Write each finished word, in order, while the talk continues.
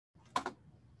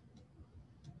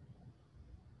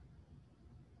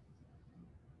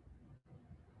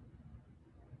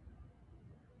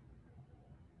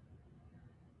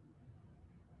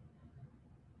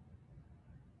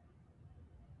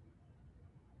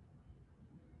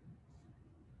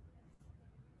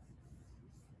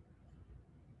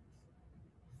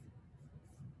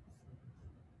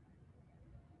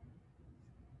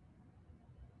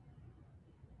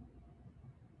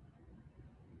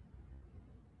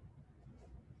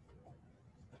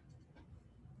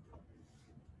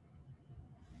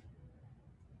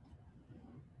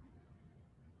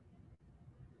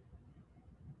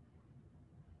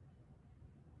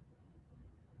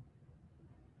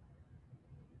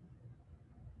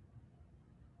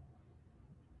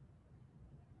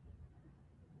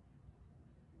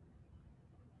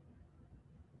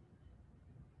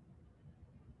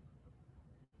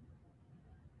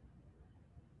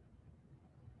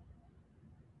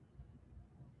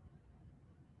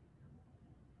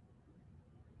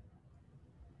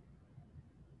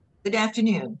Good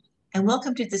afternoon, and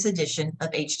welcome to this edition of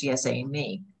HDSA and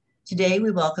Me. Today, we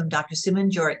welcome Dr.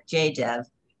 Suman Jayadev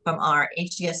from our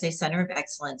HDSA Center of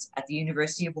Excellence at the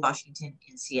University of Washington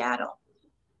in Seattle.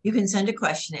 You can send a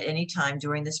question at any time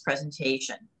during this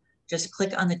presentation. Just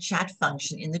click on the chat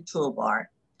function in the toolbar,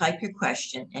 type your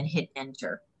question, and hit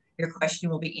enter. Your question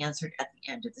will be answered at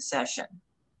the end of the session.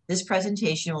 This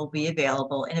presentation will be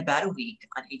available in about a week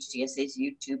on HDSA's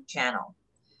YouTube channel.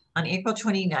 On April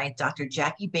 29th, Dr.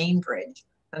 Jackie Bainbridge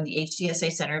from the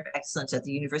HDSA Center of Excellence at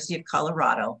the University of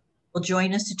Colorado will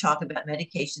join us to talk about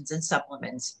medications and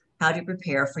supplements, how to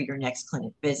prepare for your next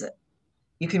clinic visit.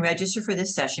 You can register for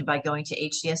this session by going to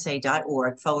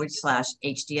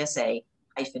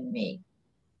hdsa.org/HDSA-me.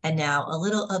 And now a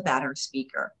little about our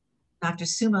speaker. Dr.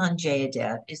 Suman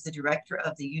Jayadev is the director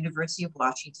of the University of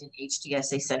Washington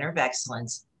HDSA Center of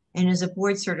Excellence and is a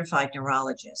board-certified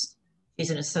neurologist. She's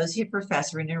an associate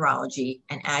professor in neurology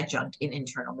and adjunct in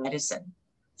internal medicine.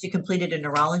 She completed a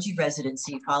neurology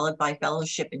residency followed by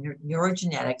fellowship in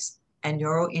neurogenetics and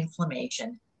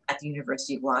neuroinflammation at the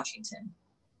University of Washington.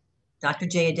 Dr.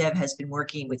 Jayadev has been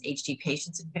working with HD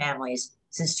patients and families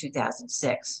since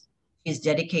 2006. She is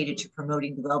dedicated to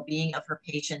promoting the well-being of her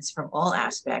patients from all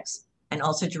aspects and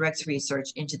also directs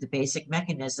research into the basic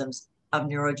mechanisms of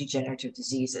neurodegenerative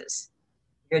diseases.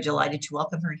 We are delighted to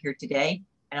welcome her here today,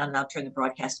 and I'll now turn the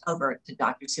broadcast over to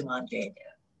Dr. Suman Jayadev.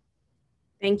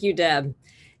 Thank you, Deb.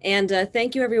 And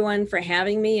thank you everyone for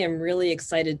having me. I'm really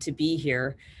excited to be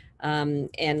here.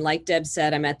 And like Deb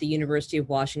said, I'm at the University of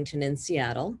Washington in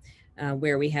Seattle,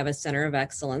 where we have a Center of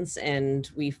Excellence and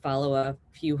we follow a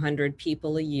few hundred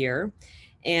people a year.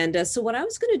 And so what I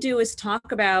was going to do is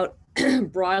talk about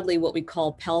broadly what we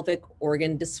call pelvic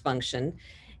organ dysfunction.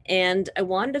 And I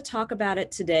wanted to talk about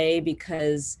it today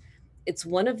because it's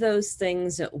one of those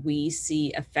things that we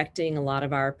see affecting a lot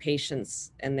of our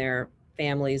patients and their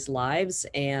families' lives.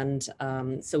 And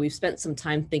so we've spent some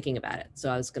time thinking about it. So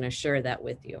I was going to share that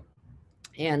with you.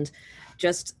 And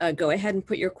just go ahead and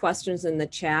put your questions in the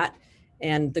chat.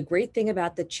 And the great thing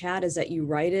about the chat is that you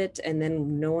write it and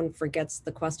then no one forgets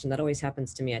the question. That always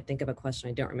happens to me. I think of a question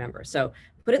I don't remember. So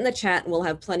put it in the chat and we'll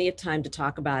have plenty of time to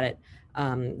talk about it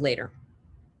later.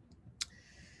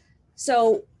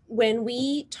 So when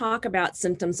we talk about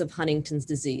symptoms of Huntington's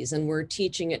disease, and we're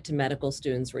teaching it to medical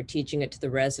students, we're teaching it to the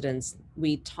residents,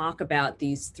 we talk about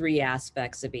these three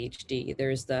aspects of HD.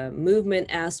 There's the movement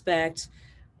aspect,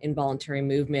 involuntary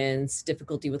movements,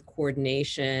 difficulty with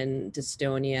coordination,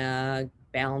 dystonia,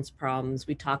 balance problems.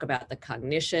 We talk about the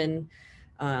cognition,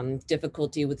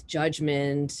 difficulty with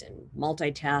judgment and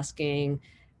multitasking.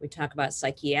 We talk about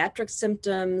psychiatric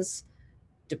symptoms,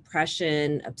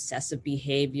 depression, obsessive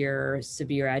behavior,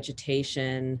 severe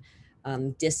agitation,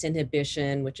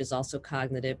 disinhibition, which is also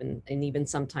cognitive, and even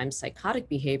sometimes psychotic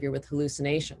behavior with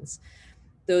hallucinations.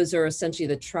 Those are essentially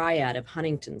the triad of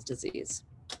Huntington's disease.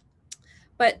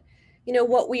 But you know,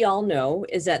 what we all know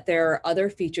is that there are other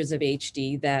features of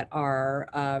HD that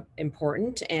are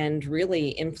important and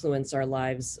really influence our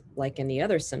lives like any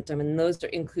other symptom. And those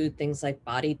include things like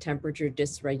body temperature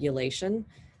dysregulation,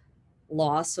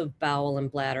 loss of bowel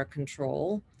and bladder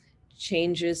control,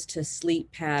 changes to sleep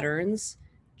patterns,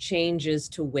 changes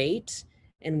to weight.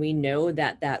 And we know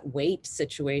that that weight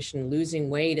situation, losing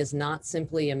weight, is not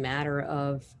simply a matter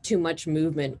of too much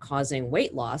movement causing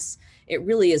weight loss. It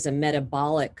really is a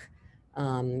metabolic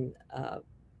consequence,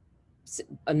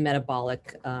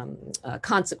 metabolic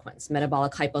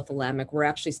hypothalamic. We're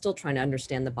actually still trying to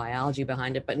understand the biology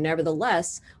behind it, but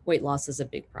nevertheless, weight loss is a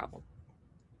big problem.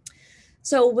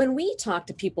 So when we talk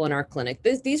to people in our clinic,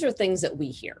 these are things that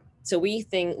we hear. So we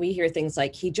hear things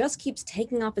like, he just keeps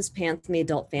taking off his pants in the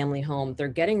adult family home. They're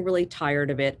getting really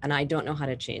tired of it and I don't know how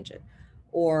to change it.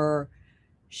 Or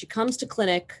she comes to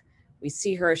clinic, we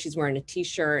see her, she's wearing a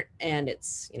t-shirt and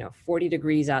it's 40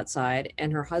 degrees outside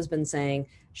and her husband's saying,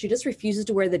 she just refuses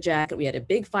to wear the jacket. We had a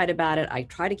big fight about it. I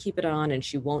try to keep it on and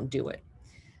she won't do it.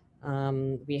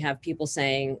 We have people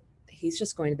saying, he's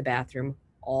just going to the bathroom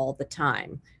all the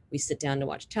time. We sit down to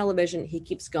watch television. He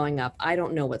keeps going up. I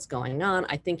don't know what's going on.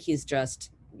 I think he's just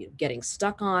getting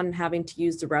stuck on having to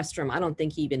use the restroom. I don't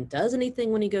think he even does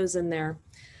anything when he goes in there.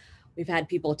 We've had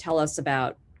people tell us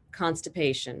about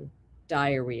constipation,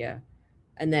 diarrhea,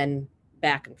 and then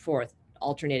back and forth,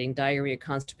 alternating diarrhea,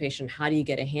 constipation. How do you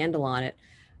get a handle on it?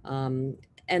 And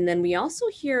then we also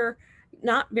hear,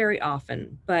 not very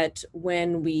often, but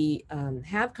when we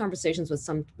have conversations with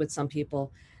some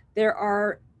people, there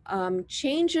are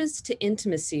changes to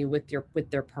intimacy with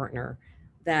their partner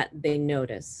that they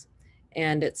notice,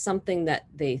 and it's something that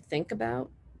they think about.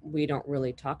 We don't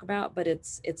really talk about, but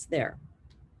it's there.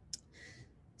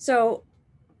 So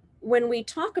when we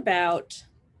talk about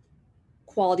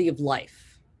quality of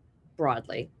life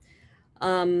broadly,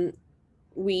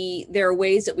 there are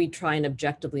ways that we try and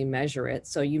objectively measure it.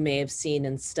 So you may have seen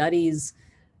in studies,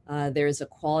 there's a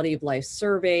quality of life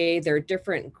survey. There are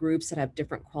different groups that have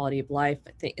different quality of life.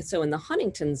 I think, so in the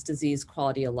Huntington's disease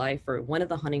quality of life, or one of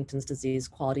the Huntington's disease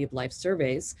quality of life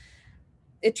surveys,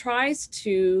 it tries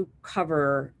to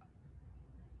cover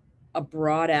a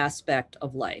broad aspect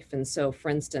of life. And so, for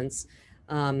instance,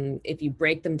 if you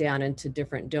break them down into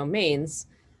different domains,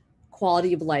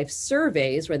 quality of life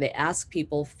surveys, where they ask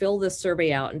people, fill this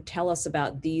survey out and tell us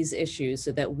about these issues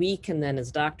so that we can then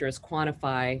as doctors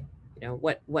quantify,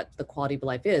 what the quality of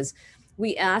life is.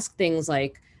 We ask things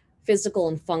like physical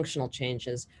and functional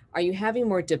changes. Are you having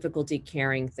more difficulty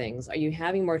carrying things? Are you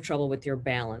having more trouble with your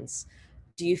balance?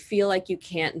 Do you feel like you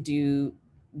can't do,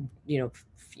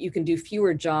 you can do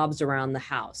fewer jobs around the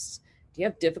house? Do you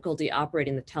have difficulty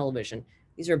operating the television?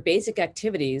 These are basic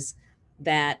activities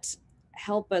that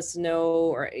help us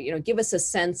know, or give us a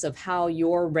sense of how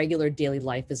your regular daily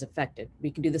life is affected.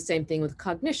 We can do the same thing with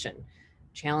cognition.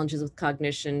 Challenges with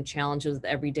cognition, challenges with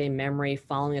everyday memory,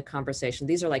 following a conversation.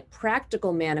 These are like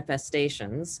practical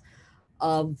manifestations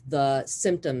of the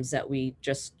symptoms that we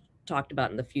just talked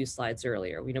about in the few slides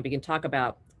earlier. We can talk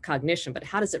about cognition, but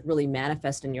how does it really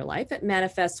manifest in your life? It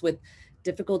manifests with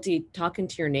difficulty talking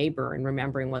to your neighbor and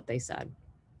remembering what they said.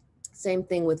 Same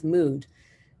thing with mood.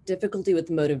 Difficulty with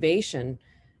motivation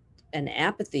and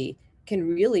apathy can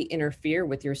really interfere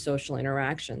with your social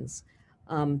interactions.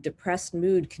 Depressed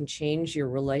mood can change your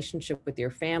relationship with your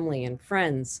family and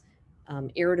friends.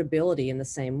 Irritability in the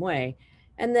same way.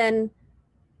 And then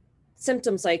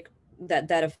symptoms like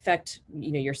that affect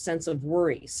your sense of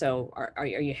worry. So are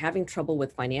you having trouble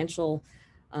with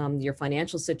your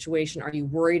financial situation? Are you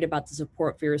worried about the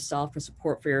support for yourself or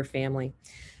support for your family?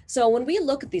 So when we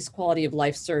look at these quality of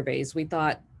life surveys, we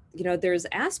thought, there's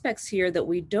aspects here that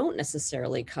we don't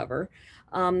necessarily cover.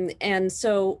 And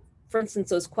so, for instance,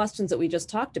 those questions that we just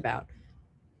talked about,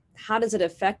 how does it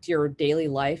affect your daily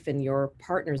life and your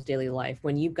partner's daily life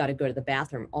when you've got to go to the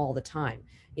bathroom all the time?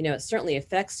 It certainly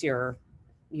affects your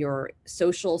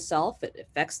social self. It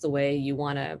affects the way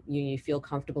you feel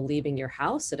comfortable leaving your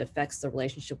house. It affects the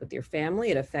relationship with your family.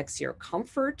 It affects your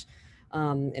comfort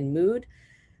and mood.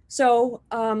 So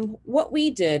what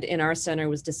we did in our center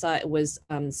was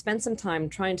spend some time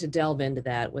trying to delve into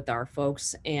that with our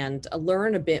folks and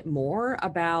learn a bit more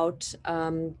about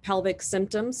pelvic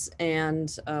symptoms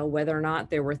and whether or not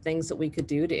there were things that we could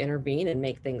do to intervene and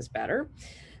make things better.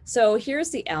 So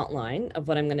here's the outline of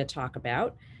what I'm going to talk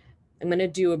about. I'm going to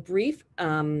do a brief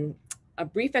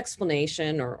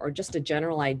explanation or just a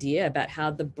general idea about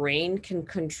how the brain can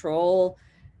control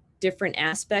different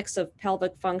aspects of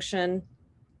pelvic function.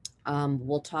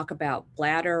 We'll talk about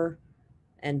bladder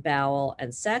and bowel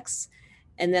and sex.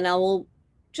 And then I will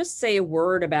just say a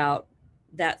word about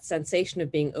that sensation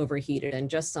of being overheated and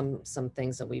just some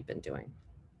things that we've been doing.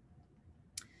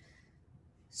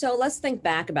 So let's think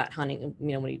back about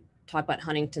when we talk about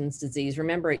Huntington's disease,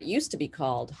 remember it used to be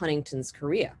called Huntington's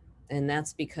chorea. And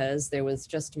that's because there was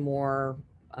just more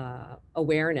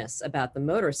awareness about the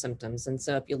motor symptoms. And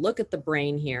so if you look at the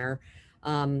brain here,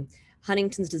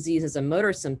 Huntington's disease is a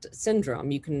motor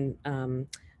syndrome. You can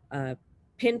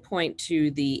pinpoint to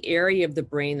the area of the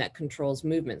brain that controls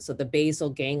movement. So the basal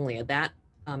ganglia, that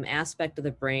aspect of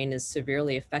the brain is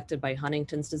severely affected by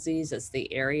Huntington's disease. It's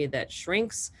the area that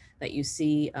shrinks, that you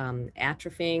see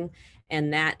atrophying,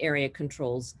 and that area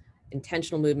controls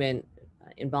intentional movement,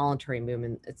 involuntary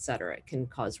movement, et cetera. It can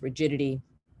cause rigidity.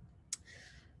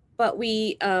 But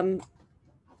we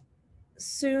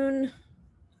soon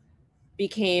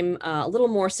became a little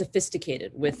more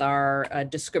sophisticated with our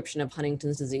description of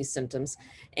Huntington's disease symptoms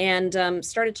and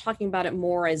started talking about it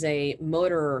more as a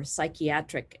motor,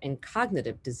 psychiatric, and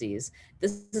cognitive disease.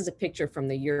 This is a picture from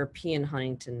the European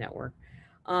Huntington Network.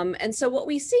 And so what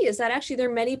we see is that actually there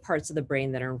are many parts of the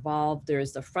brain that are involved.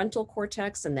 There's the frontal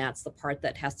cortex, and that's the part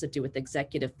that has to do with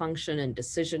executive function and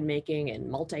decision-making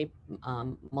and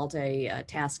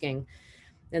multitasking.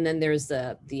 And then there's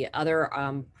the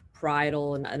other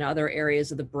parietal and other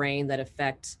areas of the brain that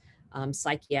affect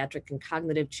psychiatric and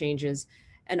cognitive changes.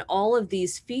 And all of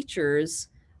these features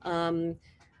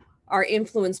are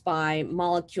influenced by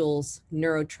molecules,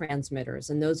 neurotransmitters,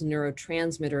 and those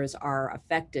neurotransmitters are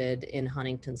affected in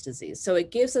Huntington's disease. So it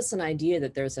gives us an idea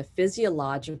that there's a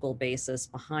physiological basis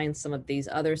behind some of these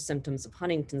other symptoms of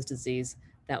Huntington's disease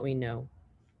that we know.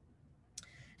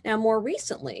 Now, more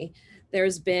recently,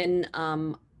 there's been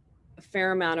a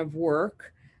fair amount of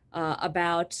work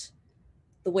about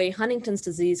the way Huntington's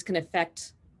disease can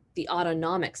affect the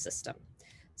autonomic system.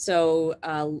 So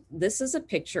this is a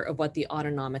picture of what the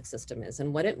autonomic system is.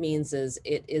 And what it means is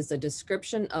it is a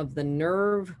description of the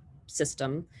nerve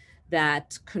system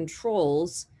that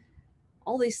controls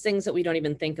all these things that we don't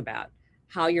even think about.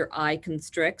 How your eye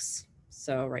constricts,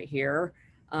 so right here,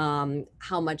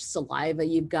 how much saliva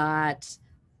you've got,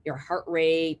 your heart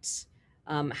rate,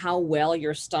 how well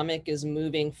your stomach is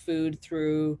moving food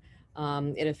through.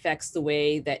 It affects the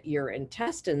way that your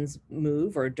intestines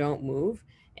move or don't move,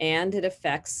 and it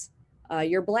affects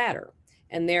your bladder.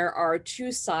 And there are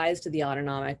two sides to the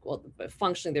autonomic, well,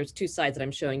 functionally, there's two sides that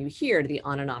I'm showing you here to the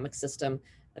autonomic system,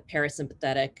 the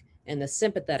parasympathetic and the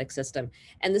sympathetic system.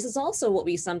 And this is also what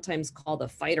we sometimes call the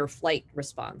fight or flight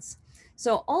response.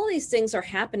 So all these things are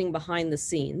happening behind the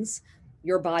scenes.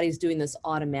 Your body's doing this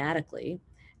automatically.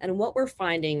 And what we're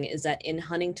finding is that in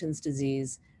Huntington's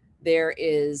disease, there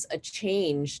is a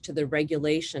change to the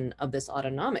regulation of this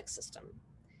autonomic system.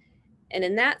 And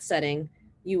in that setting,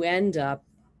 you end up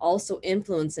also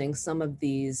influencing some of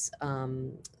these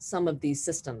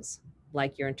systems,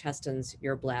 like your intestines,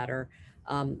 your bladder.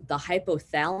 The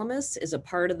hypothalamus is a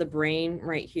part of the brain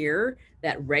right here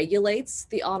that regulates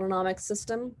the autonomic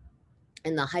system.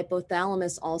 And the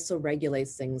hypothalamus also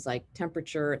regulates things like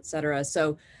temperature, et cetera.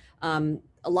 So a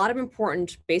lot of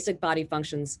important basic body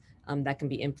functions that can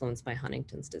be influenced by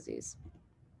Huntington's disease.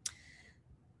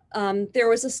 There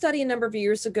was a study a number of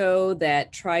years ago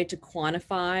that tried to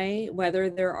quantify whether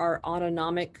there are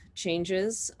autonomic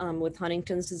changes with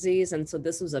Huntington's disease. And so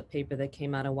this was a paper that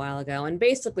came out a while ago. And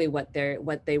basically what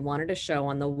they wanted to show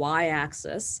on the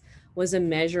y-axis was a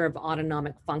measure of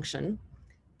autonomic function.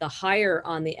 The higher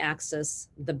on the axis,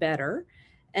 the better.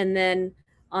 And then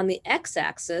on the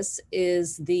x-axis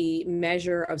is the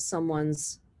measure of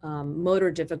someone's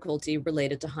motor difficulty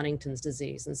related to Huntington's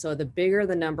disease. And so the bigger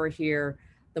the number here,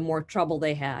 the more trouble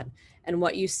they had. And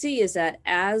what you see is that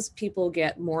as people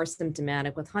get more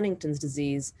symptomatic with Huntington's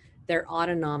disease, their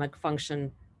autonomic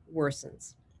function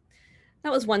worsens.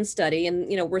 That was one study, and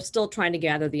we're still trying to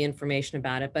gather the information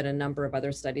about it, but a number of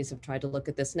other studies have tried to look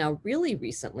at this. Now, really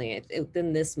recently,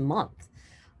 within this month,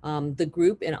 the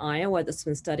group in Iowa that's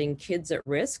been studying kids at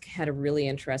risk had a really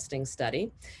interesting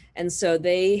study. And so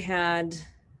they had,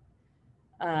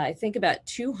 I think, about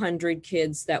 200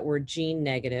 kids that were gene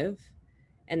negative,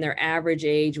 and their average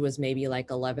age was maybe like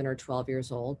 11 or 12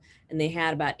 years old. And they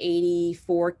had about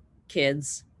 84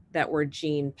 kids that were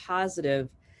gene positive.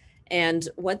 And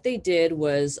what they did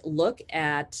was look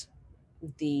at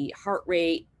the heart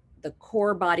rate, the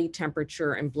core body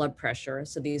temperature, and blood pressure.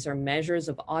 So these are measures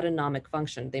of autonomic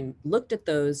function. They looked at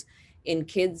those in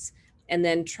kids and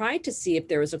then tried to see if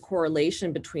there was a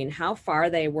correlation between how far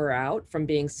they were out from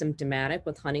being symptomatic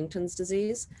with Huntington's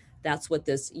disease. That's what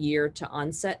this year to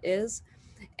onset is.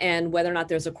 And whether or not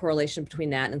there's a correlation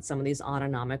between that and some of these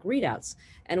autonomic readouts.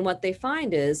 And what they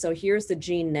find is, so here's the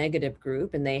gene negative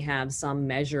group, and they have some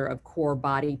measure of core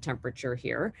body temperature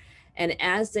here. And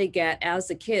as the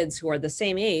kids who are the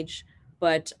same age,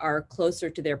 but are closer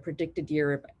to their predicted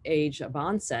year of age of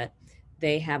onset,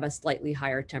 they have a slightly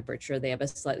higher temperature, they have a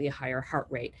slightly higher heart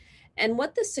rate. And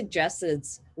what this suggests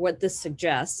is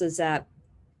that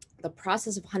the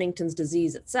process of Huntington's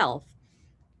disease itself,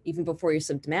 even before you're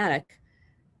symptomatic,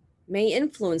 may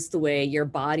influence the way your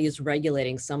body is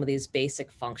regulating some of these basic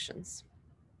functions.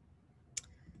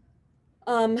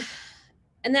 And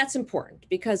that's important,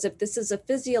 because if this is a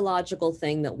physiological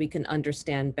thing that we can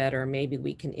understand better, maybe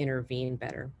we can intervene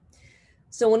better.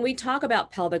 So when we talk about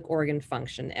pelvic organ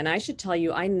function, and I should tell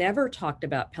you, I never talked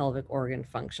about pelvic organ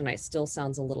function. It still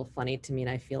sounds a little funny to me, and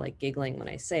I feel like giggling when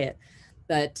I say it.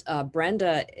 But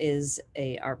Brenda is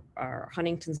our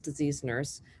Huntington's disease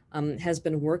nurse, has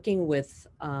been working with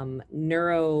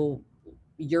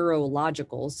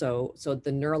urological, so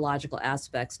the neurological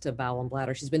aspects to bowel and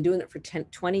bladder. She's been doing it for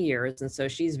 20 years, and so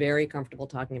she's very comfortable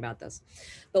talking about this.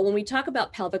 But when we talk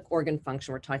about pelvic organ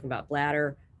function, we're talking about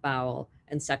bladder, bowel,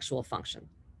 and sexual function.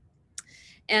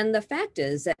 And the fact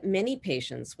is that many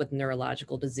patients with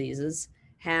neurological diseases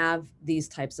have these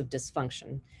types of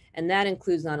dysfunction. And that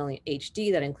includes not only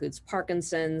HD, that includes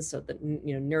Parkinson's, so the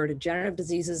neurodegenerative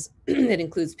diseases, it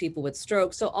includes people with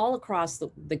stroke, so all across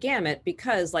the gamut,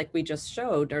 because like we just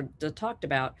showed or talked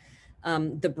about,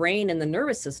 the brain and the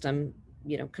nervous system,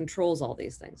 controls all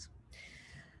these things.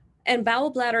 And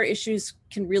bowel bladder issues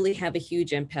can really have a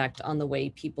huge impact on the way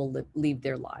people lead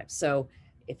their lives. So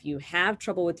if you have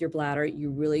trouble with your bladder,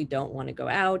 you really don't want to go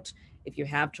out. If you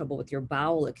have trouble with your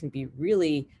bowel, it can be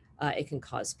really, it can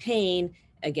cause pain.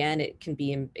 Again, it can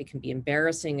be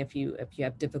embarrassing if you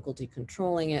have difficulty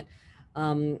controlling it.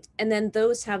 And then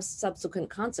those have subsequent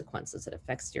consequences. It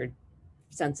affects your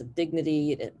sense of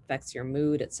dignity, it affects your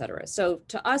mood, et cetera. So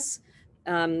to us,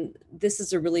 this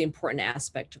is a really important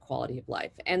aspect to quality of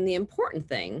life. And the important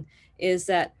thing is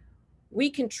that we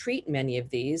can treat many of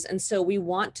these, and so we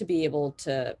want to be able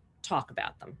to talk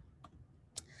about them.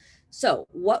 So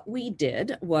what we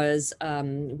did was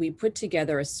we put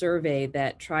together a survey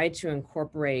that tried to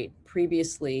incorporate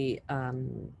previously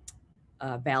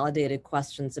validated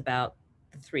questions about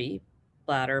the three: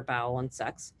 bladder, bowel, and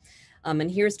sex.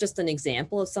 And here's just an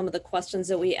example of some of the questions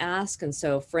that we ask. And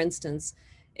so, for instance,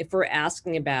 if we're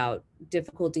asking about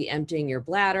difficulty emptying your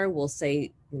bladder, we'll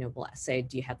say, we'll say,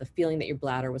 do you have the feeling that your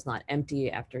bladder was not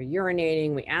empty after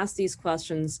urinating? We ask these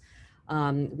questions.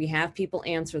 We have people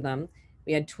answer them.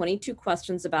 We had 22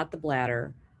 questions about the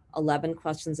bladder, 11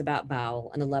 questions about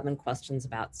bowel, and 11 questions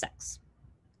about sex.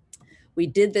 We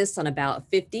did this on about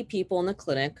 50 people in the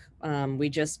clinic. We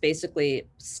just basically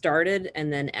started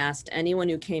and then asked anyone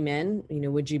who came in,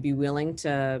 would you be willing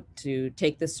to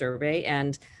take the survey?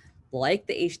 And like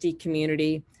the HD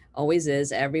community always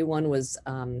is, everyone was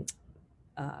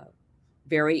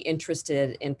very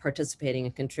interested in participating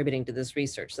and contributing to this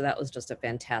research. So that was just a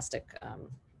fantastic,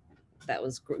 that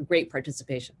was great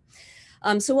participation.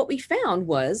 So what we found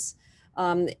was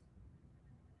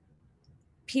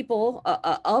people,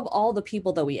 of all the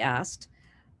people that we asked,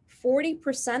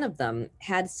 40% of them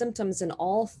had symptoms in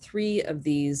all three of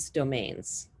these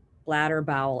domains: bladder,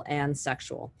 bowel, and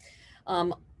sexual.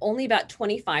 Only about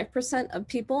 25% of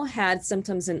people had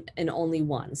symptoms in only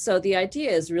one. So the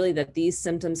idea is really that these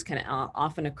symptoms can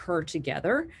often occur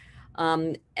together.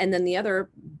 And then the other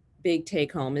big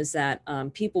take home is that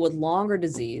people with longer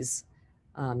disease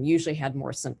usually had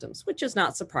more symptoms, which is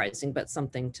not surprising, but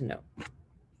something to note.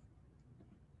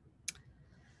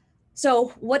 So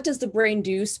what does the brain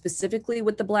do specifically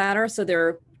with the bladder? So there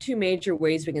are two major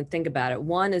ways we can think about it.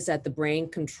 One is that the brain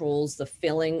controls the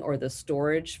filling or the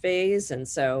storage phase. And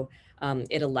so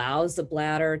it allows the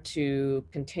bladder to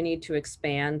continue to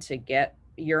expand, to get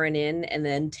urine in, and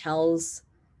then tells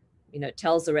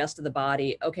the rest of the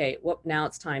body, okay, well, now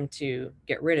it's time to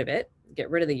get rid of it, get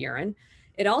rid of the urine.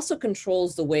 It also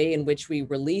controls the way in which we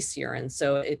release urine.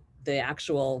 So the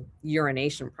actual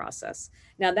urination process.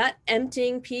 Now that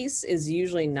emptying piece is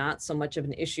usually not so much of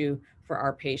an issue for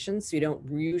our patients. You don't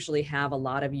usually have a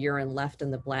lot of urine left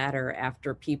in the bladder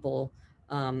after people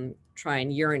try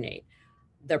and urinate.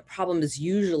 The problem is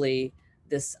usually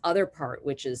this other part,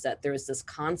 which is that there's this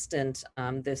constant,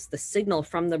 the signal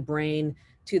from the brain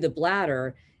to the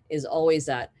bladder is always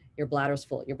that your bladder's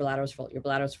full, your bladder's full, your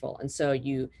bladder's full. And so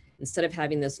instead of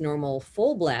having this normal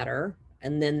full bladder,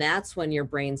 and then that's when your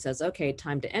brain says, okay,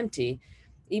 time to empty.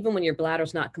 Even when your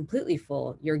bladder's not completely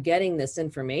full, you're getting this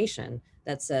information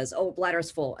that says, oh, bladder's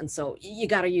full. And so you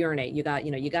got to urinate. You got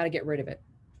to get rid of it.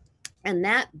 And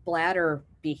that bladder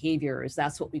behavior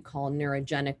that's what we call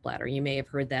neurogenic bladder. You may have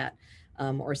heard that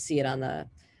or see it on the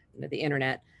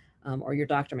internet, or your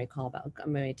doctor may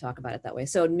talk about it that way.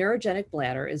 So neurogenic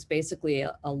bladder is basically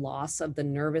a loss of the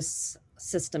nervous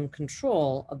system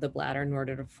control of the bladder in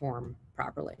order to form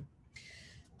properly.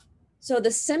 So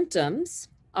the symptoms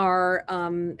are,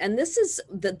 and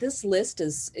this list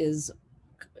is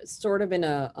sort of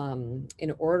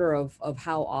in order of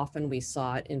how often we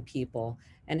saw it in people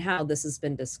and how this has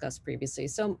been discussed previously.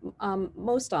 So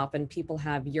most often people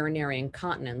have urinary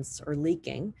incontinence or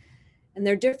leaking, and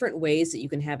there are different ways that you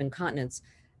can have incontinence.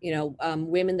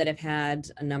 Women that have had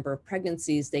a number of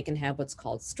pregnancies, they can have what's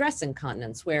called stress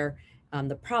incontinence, where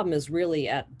the problem is really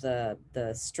at the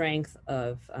strength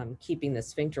of keeping the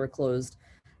sphincter closed,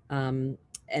 and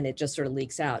it just sort of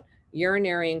leaks out.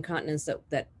 Urinary incontinence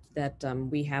that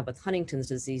we have with Huntington's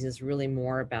disease is really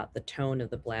more about the tone of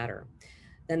the bladder.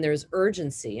 Then there's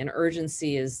urgency, and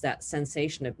urgency is that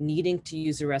sensation of needing to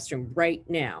use the restroom right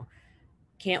now.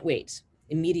 Can't wait,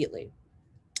 immediately.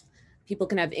 People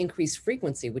can have increased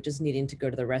frequency, which is needing to go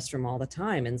to the restroom all the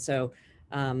time. And so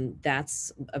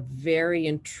that's a very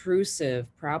intrusive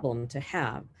problem to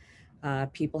have.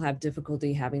 People have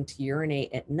difficulty having to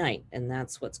urinate at night, and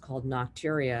that's what's called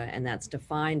nocturia, and that's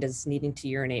defined as needing to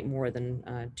urinate more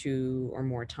than 2 or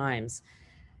more times.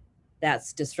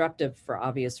 That's disruptive for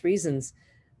obvious reasons.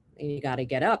 You got to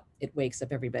get up, it wakes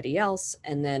up everybody else.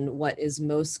 And then what is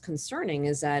most concerning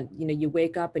is that, you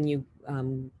wake up and you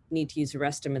need to use the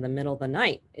restroom in the middle of the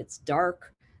night. It's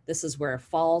dark. This is where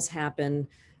falls happen.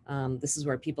 This is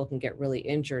where people can get really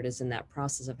injured, is in that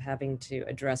process of having to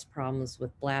address problems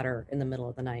with bladder in the middle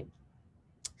of the night.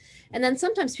 And then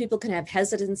sometimes people can have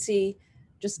hesitancy,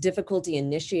 just difficulty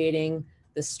initiating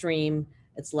the stream.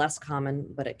 It's less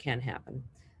common, but it can happen.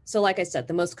 So like I said,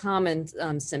 the most common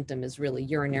symptom is really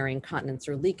urinary incontinence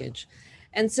or leakage.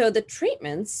 And so the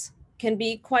treatments can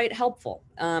be quite helpful.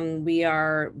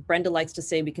 Brenda likes to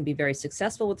say we can be very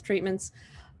successful with treatments.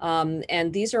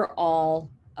 And these are all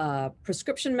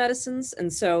prescription medicines.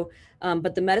 And so,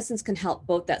 but the medicines can help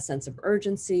both that sense of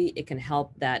urgency, it can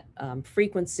help that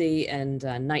frequency and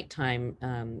nighttime,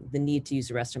 the need to use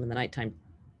the restroom in the nighttime.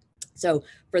 So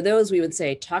for those, we would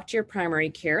say, talk to your primary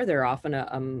care. They're often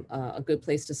a good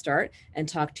place to start, and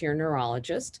talk to your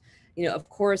neurologist. You know, of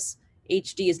course,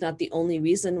 HD is not the only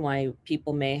reason why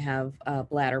people may have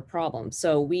bladder problems.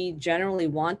 So we generally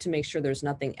want to make sure there's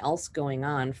nothing else going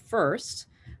on first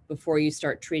before you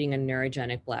start treating a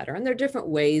neurogenic bladder. And there are different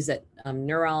ways that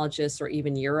neurologists or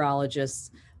even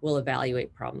urologists will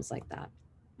evaluate problems like that.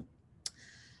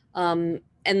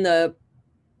 And the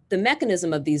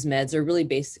mechanism of these meds are really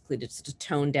basically just to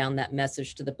tone down that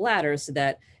message to the bladder so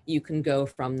that you can go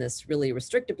from this really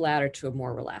restricted bladder to a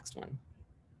more relaxed one.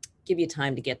 Give you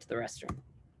time to get to the restroom.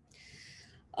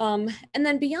 And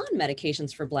then beyond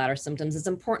medications for bladder symptoms, it's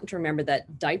important to remember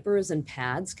that diapers and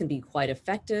pads can be quite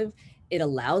effective. It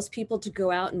allows people to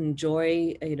go out and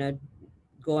enjoy,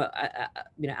 go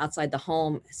outside the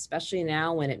home, especially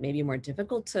now when it may be more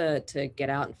difficult to get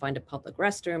out and find a public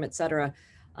restroom, et cetera.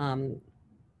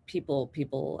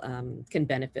 People can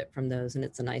benefit from those, and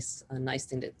it's a nice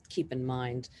thing to keep in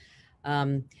mind.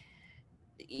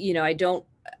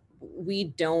 We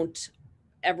don't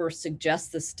ever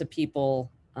suggest this to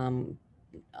people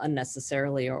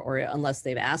unnecessarily or unless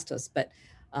they've asked us. But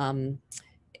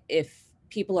if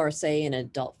people are, say, in an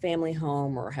adult family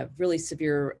home or have really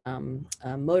severe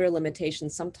motor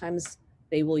limitations, sometimes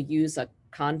they will use a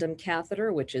condom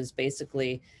catheter, which is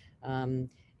basically,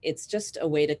 it's just a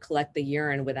way to collect the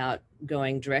urine without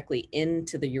going directly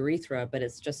into the urethra, but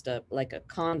it's just like a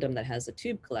condom that has a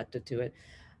tube connected to it.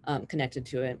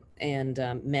 And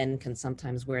men can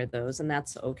sometimes wear those, and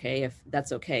that's okay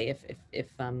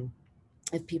if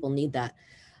people need that.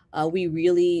 We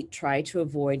really try to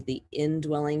avoid the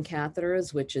indwelling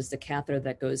catheters, which is the catheter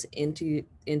that goes into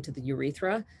the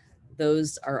urethra.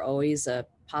 Those are always a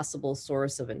possible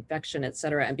source of infection, et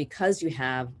cetera. And because you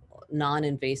have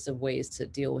non-invasive ways to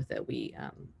deal with it, we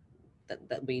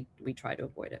try to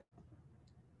avoid it.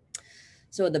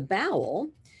 So the bowel,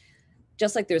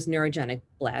 just like there's neurogenic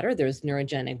bladder, there's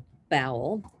neurogenic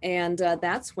bowel. And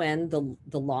that's when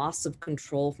the loss of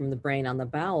control from the brain on the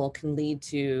bowel can lead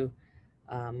to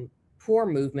poor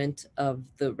movement of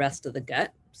the rest of the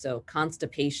gut. So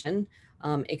constipation,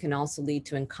 it can also lead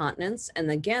to incontinence.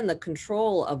 And again, the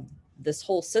control of this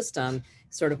whole system,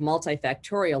 sort of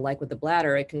multifactorial, like with the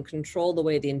bladder, it can control the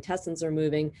way the intestines are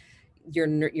moving. Your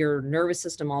nervous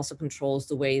system also controls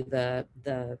the way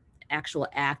the actual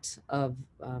act of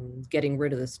getting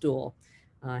rid of the stool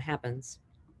happens.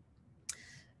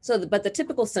 So, but the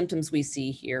typical symptoms we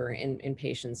see here in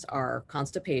patients are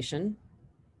constipation,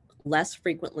 less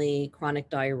frequently chronic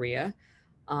diarrhea,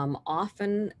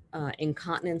 often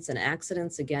incontinence and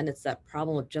accidents. Again, it's that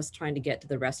problem of just trying to get to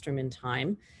the restroom in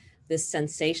time. This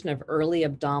sensation of early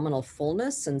abdominal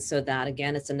fullness. And so that,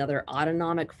 again, it's another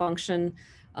autonomic function,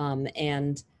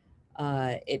 and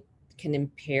it can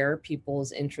impair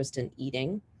people's interest in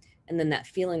eating. And then that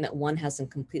feeling that one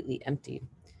hasn't completely emptied.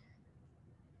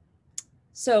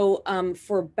 So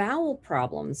for bowel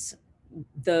problems,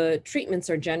 the treatments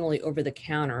are generally over the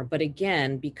counter, but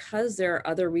again, because there are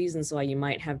other reasons why you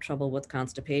might have trouble with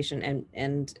constipation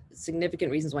and significant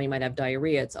reasons why you might have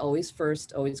diarrhea, it's always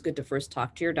good to first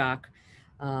talk to your doc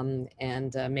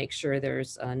and make sure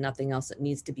there's nothing else that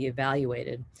needs to be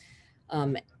evaluated.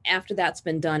 After that's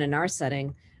been done in our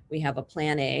setting, we have a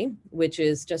plan A, which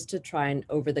is just to try an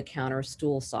over-the-counter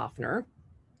stool softener.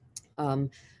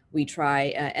 We try,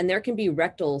 and there can be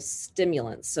rectal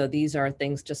stimulants. So these are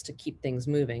things just to keep things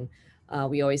moving.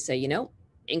 We always say,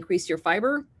 increase your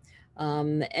fiber.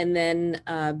 And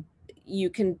then you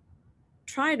can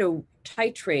try to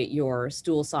titrate your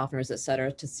stool softeners, et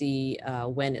cetera, to see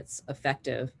when it's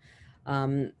effective.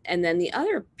 And then the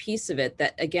other piece of it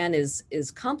that, again, is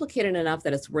complicated enough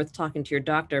that it's worth talking to your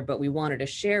doctor, but we wanted to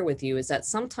share with you, is that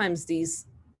sometimes these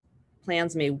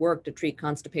plans may work to treat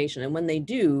constipation. And when they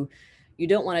do, you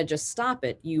don't want to just stop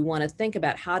it. You want to think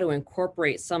about how to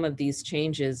incorporate some of these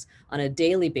changes on a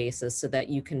daily basis so that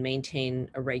you can maintain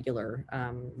a regular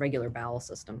bowel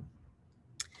system.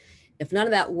 If none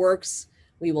of that works,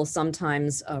 we will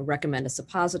sometimes recommend a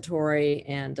suppository,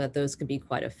 and those can be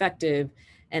quite effective.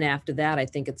 And after that, I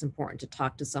think it's important to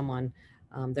talk to someone.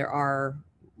 There are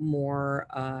more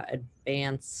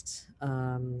advanced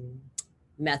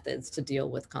methods to deal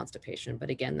with constipation,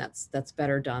 but again, that's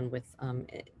better done with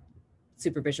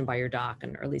supervision by your doc,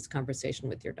 or at least conversation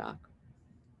with your doc.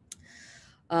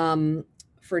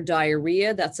 For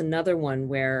diarrhea, that's another one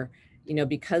where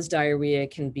because diarrhea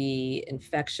can be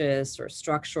infectious or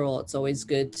structural, it's always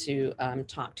good to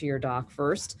talk to your doc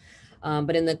first.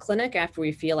 But in the clinic, after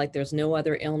we feel like there's no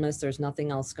other illness, there's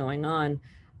nothing else going on,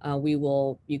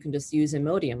 you can just use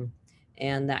Imodium.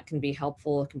 And that can be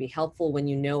helpful. It can be helpful when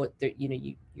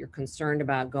you're concerned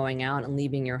about going out and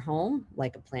leaving your home,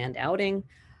 like a planned outing.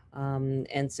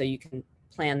 And so you can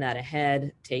plan that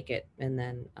ahead, take it, and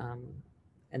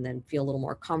then feel a little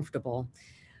more comfortable.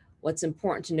 What's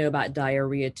important to know about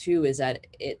diarrhea too is that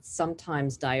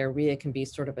sometimes diarrhea can be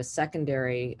sort of a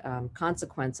secondary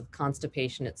consequence of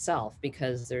constipation itself,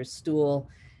 because there's stool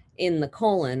in the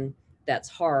colon that's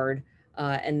hard,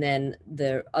 and then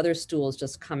the other stool is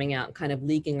just coming out and kind of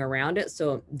leaking around it.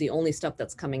 So the only stuff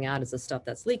that's coming out is the stuff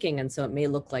that's leaking, and so it may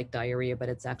look like diarrhea, but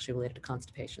it's actually related to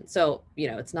constipation. So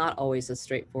it's not always as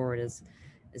straightforward as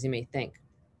you may think.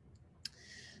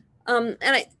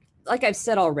 Like I've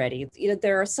said already,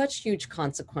 there are such huge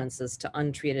consequences to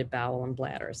untreated bowel and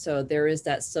bladder. So there is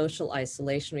that social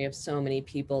isolation. We have so many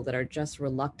people that are just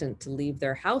reluctant to leave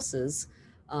their houses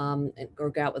or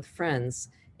go out with friends.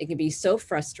 It can be so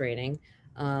frustrating.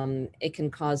 It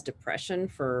can cause depression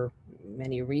for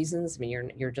many reasons. I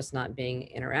mean, you're just not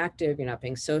being interactive. You're not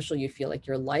being social. You feel like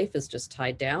your life is just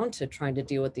tied down to trying to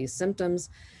deal with these symptoms.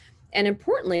 And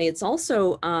importantly, it's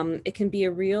also, it can be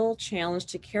a real challenge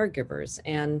to caregivers.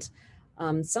 And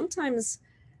sometimes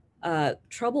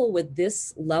trouble with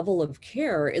this level of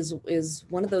care is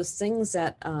one of those things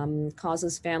that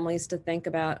causes families to think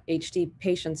about, HD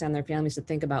patients and their families to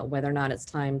think about whether or not it's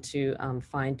time to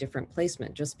find different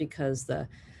placement, just because the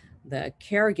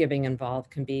caregiving involved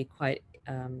can be quite,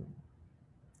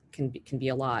 can be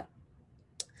a lot.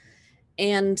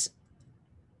 And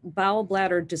bowel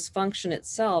bladder dysfunction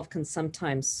itself can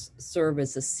sometimes serve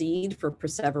as a seed for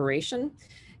perseveration.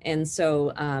 And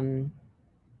so,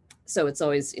 so it's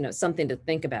always, something to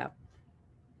think about.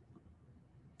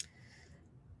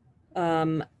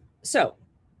 So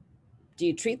do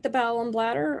you treat the bowel and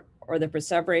bladder or the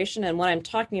perseveration? And what I'm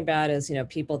talking about is,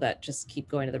 people that just keep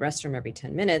going to the restroom every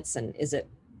 10 minutes. And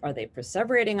are they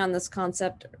perseverating on this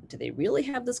concept? Do they really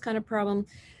have this kind of problem?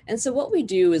 And so what we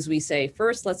do is we say,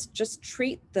 first, let's just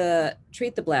treat the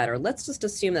bladder. Let's just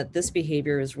assume that this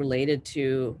behavior is related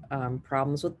to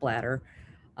problems with bladder.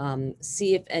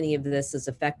 See if any of this is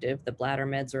effective, the bladder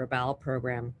meds or a bowel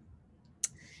program.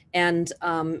 And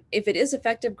if it is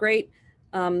effective, great.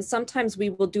 Sometimes we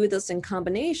will do this in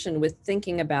combination with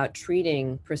thinking about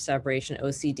treating perseveration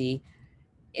OCD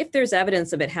if there's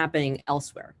evidence of it happening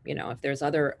elsewhere, if there's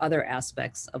other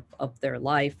aspects of their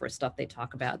life or stuff they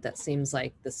talk about that seems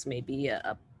like this may be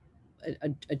a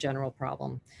general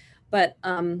problem. But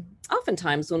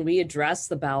oftentimes when we address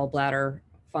the bowel bladder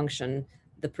function,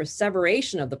 the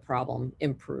perseveration of the problem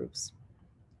improves.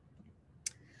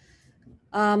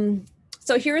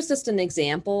 So here's just an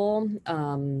example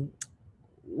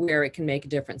where it can make a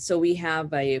difference. So we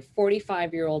have a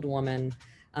 45-year-old woman.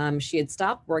 She had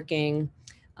stopped working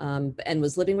and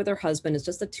was living with her husband. It's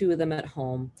just the two of them at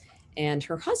home. And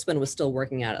her husband was still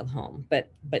working out of home,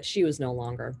 but she was no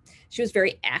longer. She was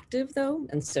very active though.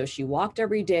 And so she walked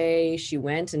every day. She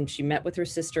went and she met with her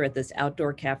sister at this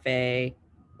outdoor cafe,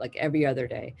 like every other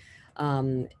day.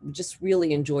 Just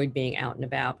really enjoyed being out and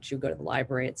about. She would go to the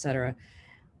library, et cetera.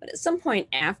 But at some point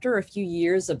after a few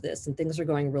years of this and things are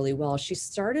going really well, she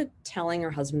started telling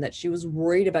her husband that she was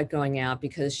worried about going out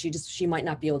because she might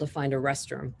not be able to find a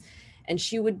restroom. And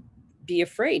she would be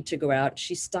afraid to go out.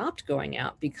 She stopped going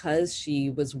out because she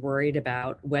was worried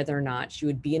about whether or not she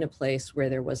would be in a place where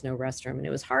there was no restroom. And it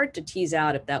was hard to tease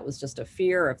out if that was just a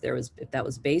fear, or if that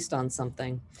was based on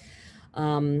something.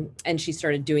 And she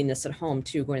started doing this at home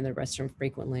too, going to the restroom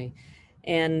frequently.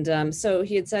 And so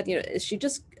he had said, is she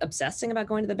just obsessing about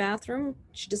going to the bathroom?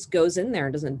 She just goes in there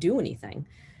and doesn't do anything.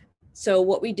 So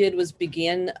what we did was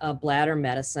begin bladder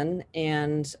medicine.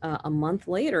 And a month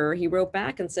later, he wrote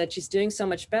back and said, she's doing so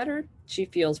much better. She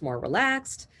feels more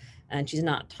relaxed and she's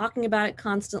not talking about it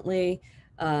constantly.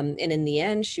 And in the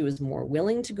end, she was more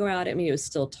willing to go out. I mean, it was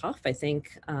still tough. I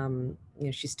think,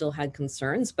 she still had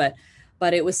concerns, but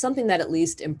it was something that at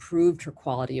least improved her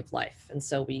quality of life. And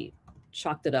so we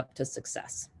chalked it up to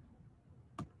success.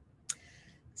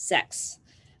 Sex.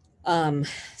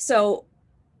 So,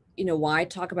 why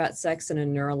talk about sex in a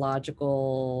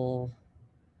neurological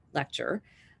lecture?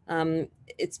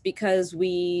 It's because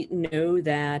we know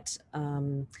that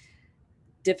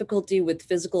difficulty with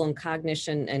physical and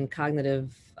cognition and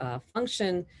cognitive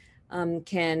function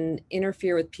can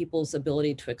interfere with people's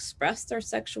ability to express their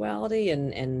sexuality,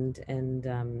 and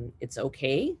it's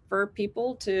okay for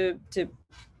people to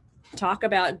talk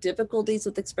about difficulties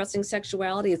with expressing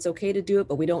sexuality. It's okay to do it,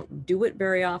 but we don't do it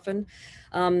very often.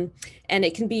 And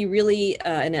it can be really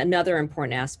another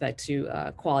important aspect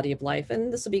to quality of life.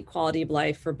 And this will be quality of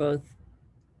life for both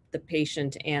the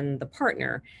patient and the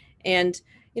partner. And,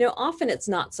 often it's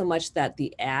not so much that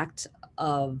the act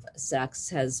of sex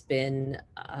has been,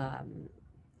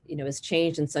 is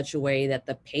changed in such a way that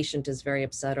the patient is very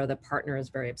upset or the partner is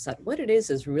very upset. What it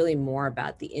is really more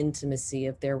about the intimacy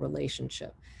of their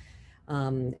relationship.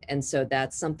 And so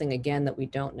that's something, again, that we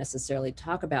don't necessarily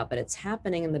talk about, but it's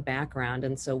happening in the background.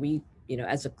 And so we,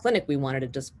 as a clinic, we wanted to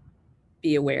just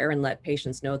be aware and let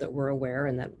patients know that we're aware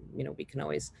and that, we can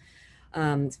always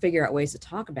figure out ways to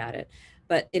talk about it.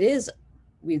 But it is,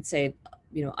 we'd say,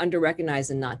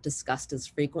 under-recognized and not discussed as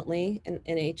frequently in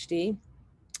HD.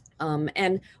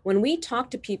 And when we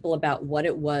talk to people about what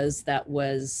it was that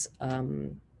was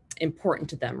important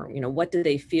to them, or, what did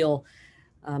they feel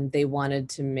they wanted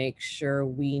to make sure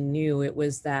we knew, it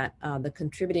was that the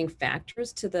contributing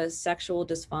factors to the sexual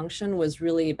dysfunction was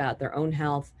really about their own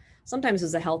health. Sometimes it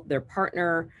was the health of their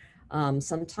partner,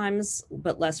 sometimes,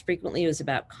 but less frequently, it was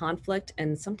about conflict.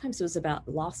 And sometimes it was about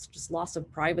loss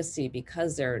of privacy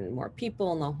because there are more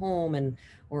people in the home and,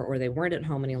 or they weren't at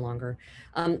home any longer.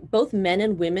 Both men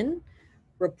and women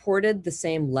reported the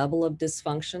same level of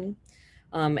dysfunction.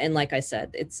 And like I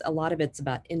said, a lot of it's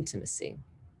about intimacy.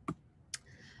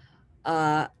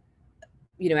 As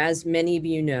many of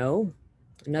you know,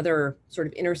 another sort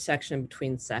of intersection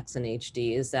between sex and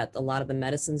HD is that a lot of the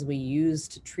medicines we use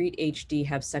to treat HD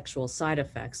have sexual side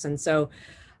effects. And so,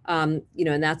 and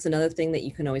that's another thing that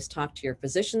you can always talk to your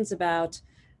physicians about.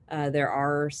 There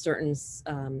are certain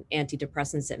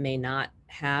antidepressants that may not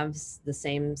have the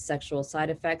same sexual side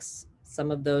effects. Some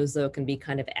of those, though, can be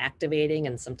kind of activating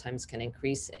and sometimes can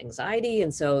increase anxiety.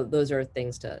 And so those are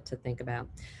things to think about.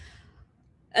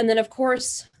 And then, of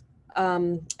course,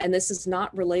 and this is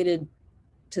not related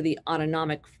to the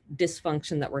autonomic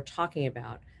dysfunction that we're talking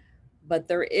about, but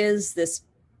there is this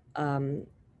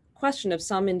question of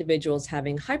some individuals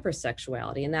having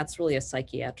hypersexuality, and that's really a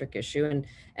psychiatric issue.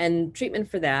 And treatment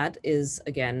for that is,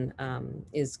 again,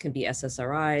 can be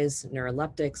SSRIs,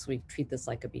 neuroleptics. We treat this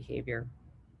like a behavior.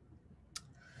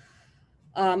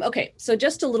 Okay, so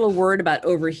just a little word about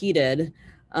overheated.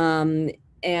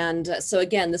 And so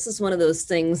again, this is one of those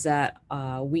things that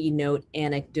we note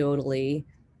anecdotally.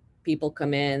 People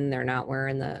come in, they're not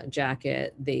wearing the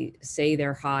jacket, they say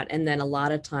they're hot, and then a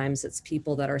lot of times it's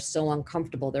people that are so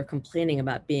uncomfortable, they're complaining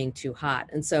about being too hot.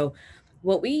 And so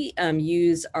what we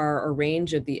use are a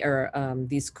range of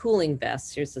these cooling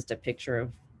vests. Here's just a picture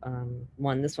of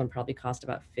one. This one probably cost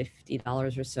about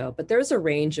 $50 or so, but there's a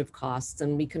range of costs,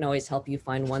 and we can always help you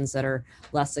find ones that are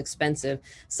less expensive.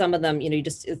 Some of them,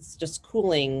 it's just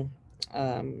cooling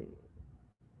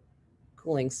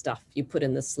stuff you put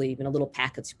in the sleeve in a little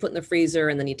packets you put in the freezer,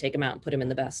 and then you take them out and put them in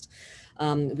the vest.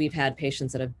 We've had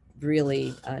patients that have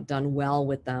really done well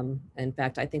with them. In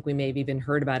fact, I think we may have even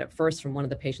heard about it first from one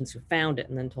of the patients who found it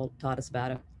and then taught us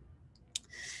about it.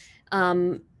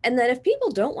 And then if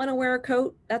people don't want to wear a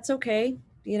coat, that's okay.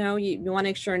 You want to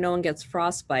make sure no one gets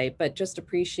frostbite, but just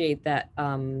appreciate that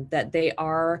that they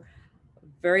are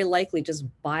very likely just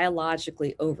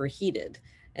biologically overheated.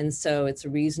 And so it's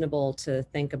reasonable to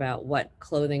think about what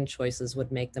clothing choices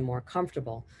would make them more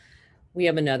comfortable. We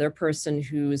have another person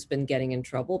who's been getting in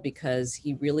trouble because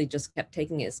he really just kept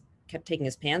taking his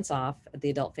pants off at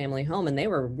the adult family home, and they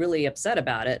were really upset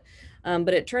about it.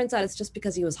 But it turns out it's just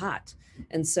because he was hot.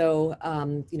 And so,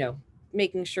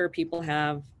 making sure people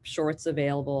have shorts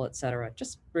available, et cetera.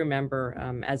 Just remember,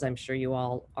 as I'm sure you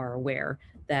all are aware,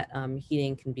 that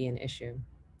heating can be an issue.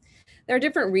 There are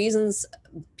different reasons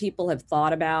people have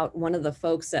thought about. One of the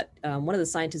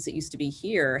scientists that used to be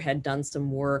here had done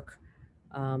some work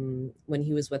when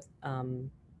he was with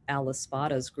Alice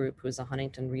Spada's group, who is a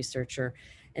Huntington researcher,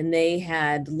 and they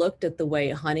had looked at the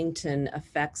way Huntington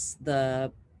affects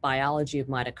the biology of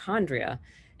mitochondria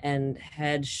and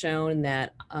had shown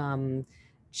that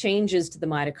changes to the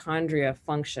mitochondria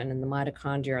function, and the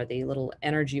mitochondria are the little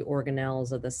energy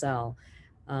organelles of the cell,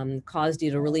 caused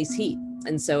you to release heat.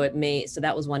 And so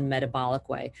that was one metabolic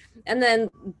way. And then,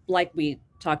 like we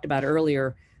talked about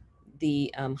earlier,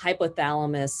 the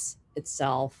hypothalamus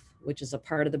itself, which is a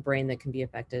part of the brain that can be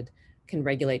affected, can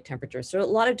regulate temperature. So a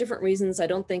lot of different reasons. I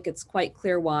don't think it's quite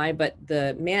clear why, but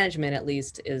the management at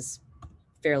least is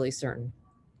fairly certain.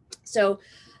 So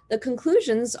the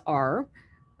conclusions are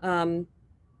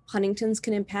Huntington's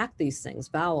can impact these things: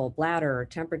 bowel, bladder,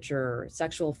 temperature,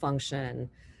 sexual function,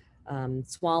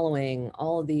 swallowing,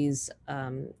 all of these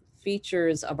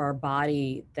features of our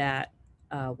body that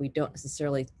we don't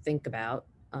necessarily think about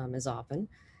as often.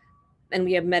 And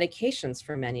we have medications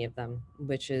for many of them,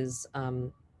 which is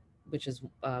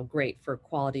great for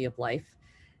quality of life.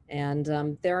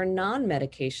 And there are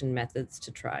non-medication methods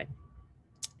to try.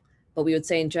 But we would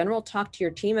say in general, talk to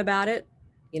your team about it.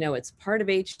 You know, it's part of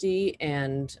HD,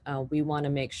 and we want to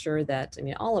make sure that, I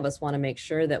mean, all of us want to make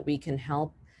sure that we can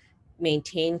help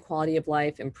maintain quality of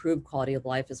life, improve quality of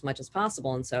life as much as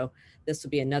possible. And so this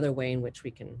would be another way in which we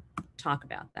can talk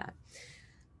about that.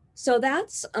 So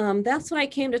that's what I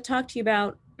came to talk to you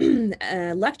about,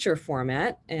 lecture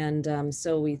format. And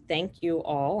so we thank you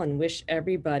all and wish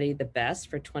everybody the best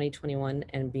for 2021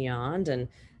 and beyond. And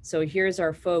so here's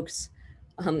our folks.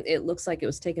 It looks like it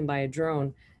was taken by a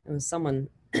drone. It was someone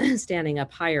standing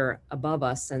up higher above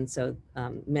us. And so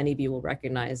many of you will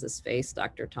recognize this face,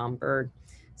 Dr. Tom Berg.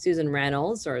 Susan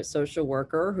Reynolds, our social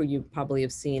worker, who you probably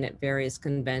have seen at various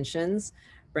conventions.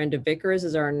 Brenda Vickers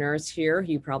is our nurse here,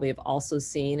 who you probably have also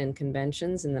seen in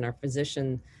conventions. And then our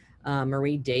physician,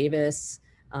 Marie Davis,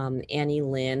 Annie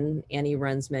Lynn. Annie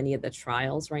runs many of the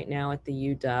trials right now at the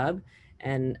UW.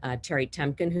 And Terry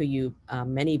Temkin, who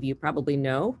many of you probably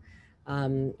know,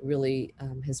 really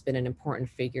has been an important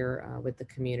figure with the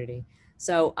community.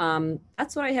 So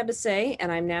that's what I have to say,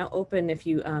 and I'm now open if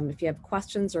you have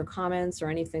questions or comments or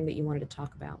anything that you wanted to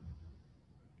talk about.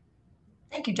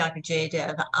 Thank you, Dr.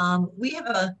 Jayadev. We have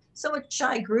a somewhat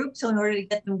shy group, so in order to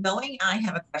get them going, I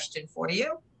have a question for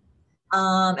you.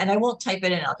 And I won't type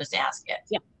it in, I'll just ask it.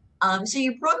 Yeah. So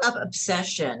you brought up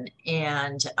obsession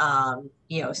and,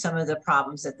 you know, some of the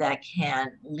problems that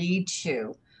can lead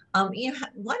to. You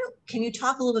know, can you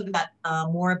talk a little bit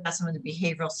about more about some of the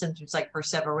behavioral symptoms like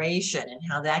perseveration and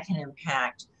how that can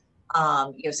impact,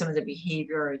 you know, some of the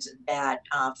behaviors that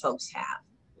folks have?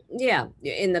 Yeah,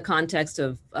 in the context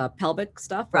of pelvic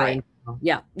stuff, right?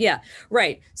 Yeah,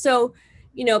 right. So,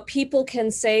 you know, people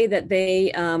can say that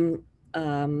they.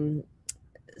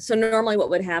 So normally, what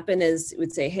would happen is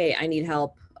would say, "Hey, I need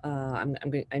help.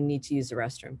 I need to use the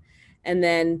restroom," and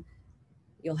then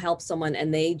you'll help someone,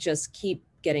 and they just keep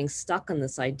getting stuck on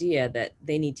this idea that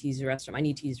they need to use the restroom. I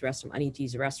need to use the restroom. I need to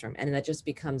use the restroom. And that just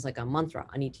becomes like a mantra.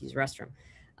 I need to use the restroom.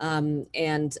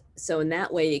 And so in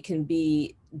that way, it can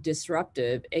be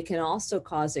disruptive. It can also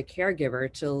cause a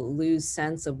caregiver to lose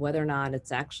sense of whether or not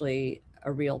it's actually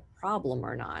a real problem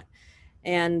or not.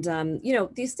 And, you know,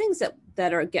 these things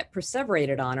that get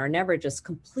perseverated on are never just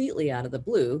completely out of the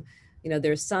blue. You know,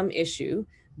 there's some issue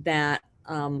that,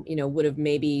 you know, would have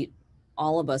maybe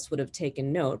all of us would have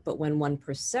taken note, but when one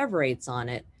perseverates on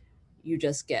it, you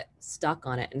just get stuck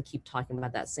on it and keep talking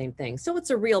about that same thing. So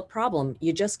it's a real problem.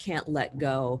 You just can't let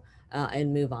go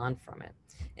and move on from it.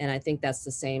 And I think that's the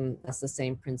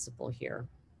same principle here.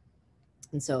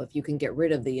 And so if you can get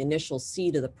rid of the initial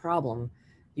seed of the problem,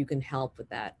 you can help with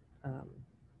that,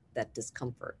 that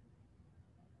discomfort.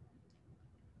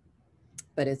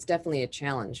 But it's definitely a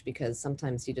challenge because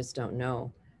sometimes you just don't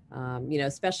know. You know,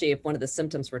 especially if one of the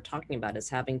symptoms we're talking about is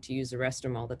having to use the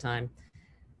restroom all the time.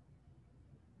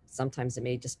 Sometimes it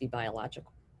may just be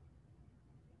biological.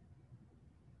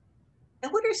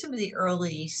 And what are some of the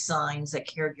early signs that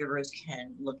caregivers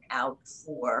can look out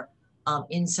for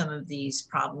in some of these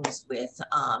problems with,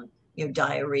 you know,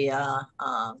 diarrhea,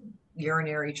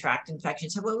 urinary tract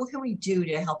infections? What can we do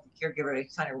to help the caregiver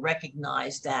to kind of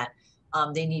recognize that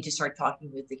they need to start talking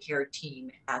with the care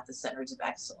team at the Centers of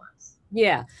Excellence?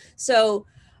 Yeah. So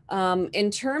in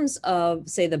terms of,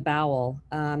 say, the bowel,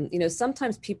 you know,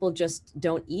 sometimes people just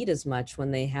don't eat as much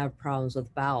when they have problems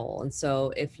with bowel. And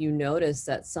so if you notice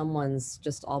that someone's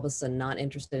just all of a sudden not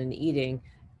interested in eating,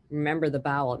 remember the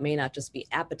bowel. It may not just be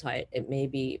appetite. It may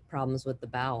be problems with the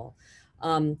bowel.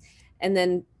 And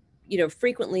then, you know,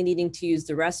 frequently needing to use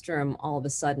the restroom all of a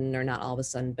sudden, or not all of a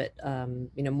sudden, but,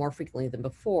 you know, more frequently than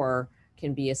before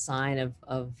can be a sign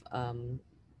of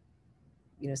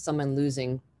you know, someone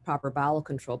losing proper bowel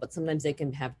control, but sometimes they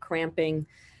can have cramping.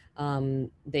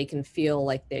 They can feel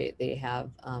like they have,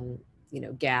 you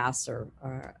know, gas or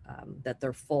that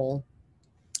they're full.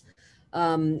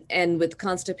 And with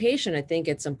constipation, I think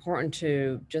it's important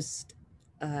to just,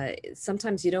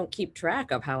 sometimes you don't keep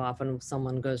track of how often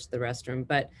someone goes to the restroom,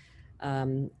 but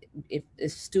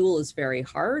if stool is very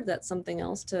hard, that's something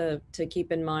else to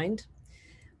keep in mind.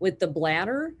 With the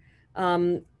bladder,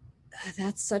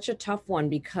 that's such a tough one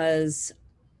because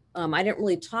I didn't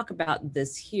really talk about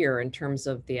this here in terms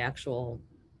of the actual,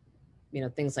 you know,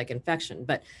 things like infection,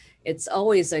 but it's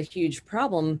always a huge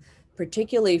problem,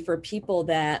 particularly for people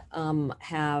that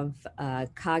have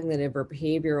cognitive or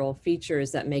behavioral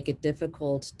features that make it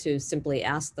difficult to simply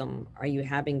ask them, are you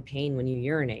having pain when you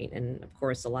urinate? And of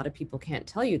course, a lot of people can't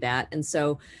tell you that. And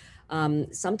so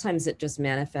sometimes it just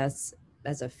manifests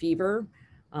as a fever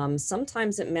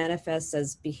Sometimes it manifests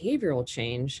as behavioral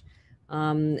change.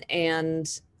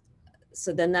 And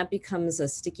so then that becomes a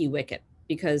sticky wicket,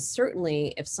 because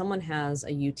certainly if someone has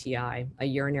a UTI, a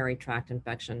urinary tract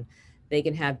infection, they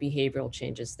can have behavioral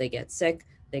changes. They get sick,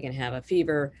 they can have a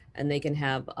fever, and they can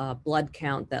have a blood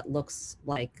count that looks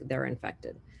like they're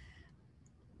infected.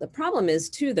 The problem is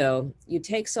too, though, you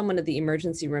take someone to the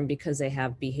emergency room because they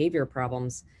have behavior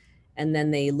problems, and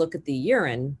then they look at the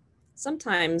urine.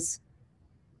 Sometimes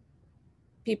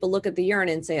people look at the urine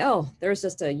and say, oh, there's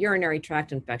just a urinary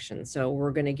tract infection, so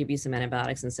we're going to give you some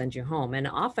antibiotics and send you home. And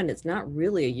often it's not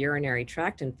really a urinary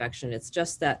tract infection. It's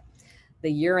just that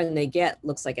the urine they get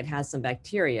looks like it has some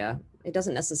bacteria. It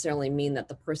doesn't necessarily mean that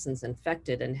the person's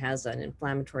infected and has an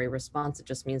inflammatory response. It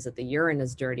just means that the urine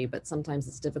is dirty, but sometimes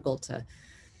it's difficult to,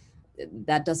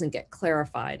 that doesn't get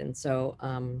clarified. And so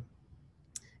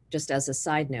just as a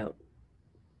side note,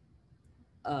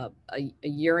 a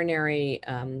urinary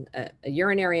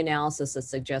analysis that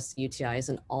suggests UTI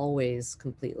isn't always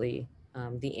completely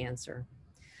the answer.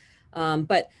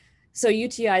 But so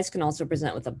UTIs can also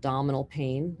present with abdominal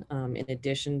pain in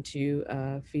addition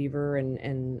to fever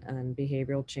and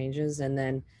behavioral changes. And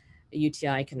then a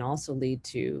UTI can also lead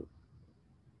to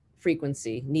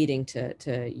frequency, needing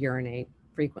to urinate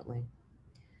frequently.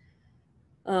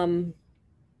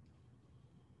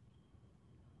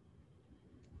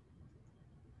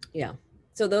 Yeah,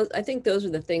 so those, I think those are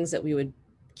the things that we would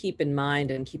keep in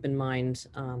mind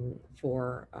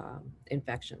for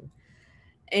infection.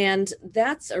 And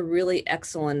that's a really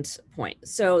excellent point.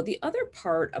 So the other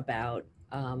part about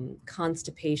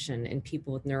constipation in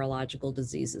people with neurological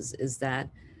diseases is that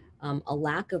a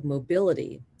lack of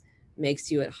mobility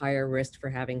makes you at higher risk for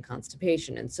having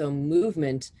constipation. And so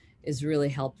movement is really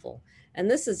helpful. And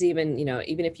this is even, you know,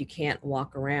 even if you can't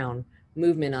walk around,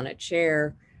 movement on a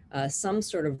chair, some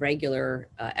sort of regular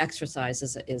exercise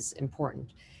is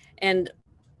important. And,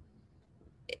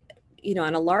 you know,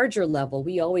 on a larger level,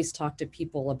 we always talk to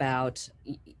people about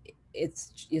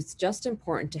it's just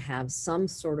important to have some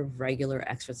sort of regular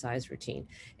exercise routine.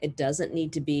 It doesn't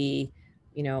need to be,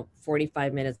 you know,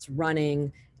 45 minutes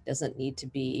running. It doesn't need to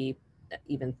be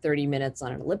even 30 minutes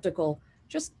on an elliptical,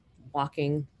 just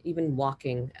walking, even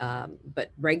walking,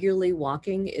 but regularly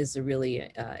walking is a really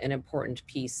an important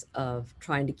piece of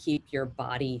trying to keep your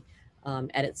body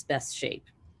at its best shape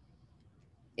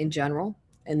in general.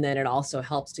 And then it also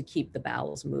helps to keep the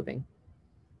bowels moving.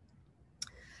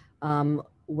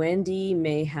 Wendy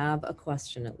may have a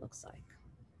question, it looks like.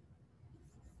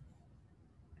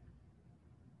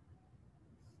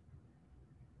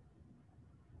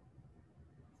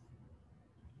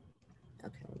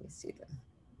 Okay, let me see that.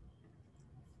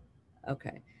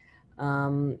 Okay.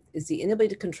 Is the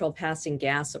inability to control passing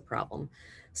gas a problem?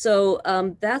 So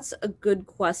that's a good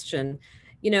question.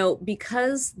 You know,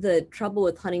 because the trouble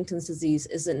with Huntington's disease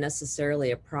isn't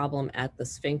necessarily a problem at the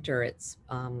sphincter, it's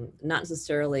not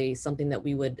necessarily something that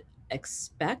we would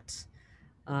expect,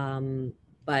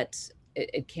 but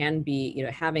it can be, you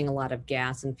know, having a lot of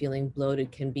gas and feeling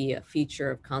bloated can be a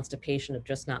feature of constipation, of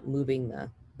just not moving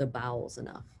the bowels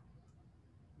enough,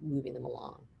 moving them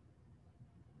along.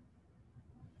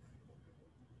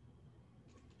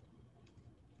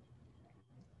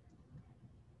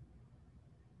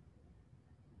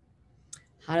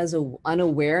 How does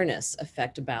unawareness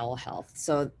affect bowel health?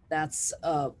 So that's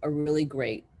a really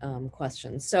great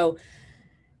question. So,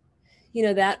 you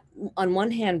know, that on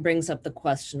one hand brings up the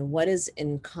question, what is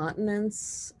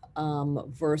incontinence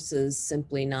versus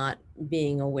simply not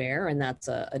being aware? And that's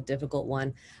a difficult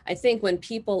one. I think when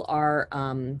people are,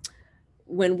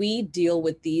 when we deal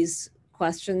with these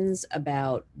questions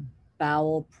about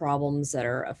bowel problems that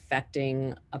are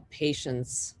affecting a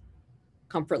patient's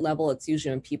comfort level, it's usually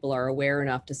when people are aware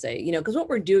enough to say, you know, because what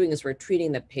we're doing is we're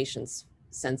treating the patient's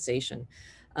sensation.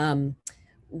 So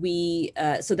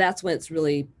that's when it's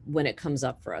really, when it comes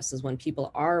up for us, is when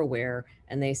people are aware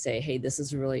and they say, hey, this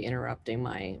is really interrupting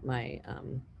my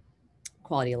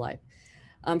quality of life.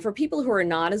 For people who are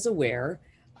not as aware,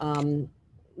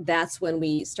 that's when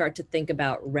we start to think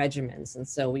about regimens. And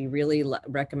so we really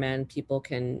recommend people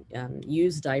can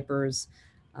use diapers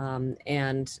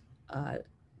and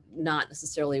not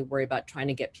necessarily worry about trying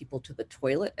to get people to the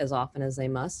toilet as often as they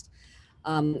must.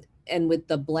 And with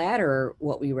the bladder,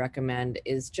 what we recommend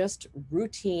is just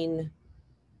routine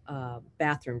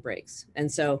bathroom breaks.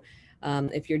 And so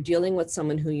if you're dealing with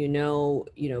someone who you know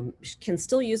can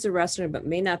still use the restroom, but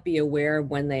may not be aware of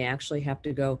when they actually have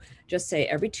to go, just say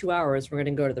every 2 hours, we're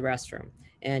going to go to the restroom.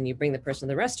 And you bring the person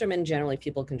to the restroom, and generally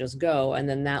people can just go. And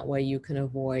then that way you can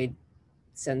avoid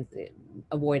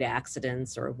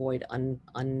accidents or avoid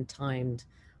untimed,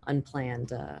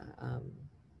 unplanned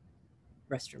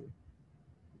restroom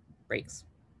breaks.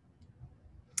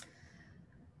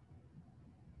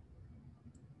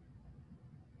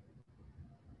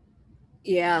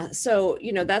 Yeah, so,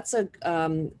 you know, that's a,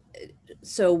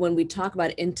 so when we talk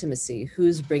about intimacy,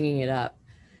 who's bringing it up?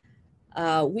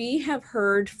 We have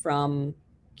heard from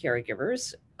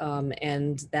caregivers,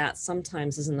 and that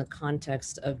sometimes is in the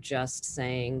context of just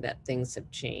saying that things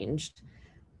have changed.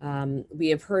 We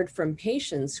have heard from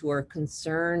patients who are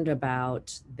concerned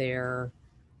about their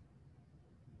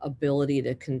ability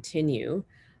to continue.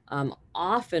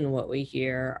 Often what we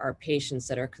hear are patients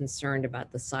that are concerned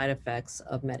about the side effects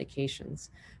of medications,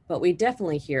 but we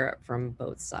definitely hear it from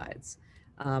both sides.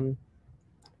 You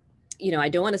know, I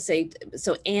don't want to say,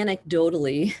 so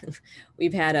anecdotally,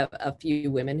 we've had a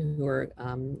few women who are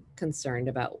concerned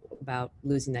about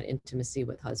losing that intimacy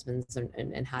with husbands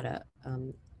and how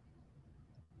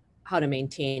to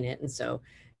maintain it. And so,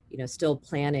 you know, still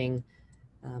planning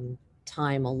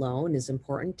time alone is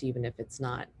important, even if it's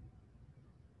not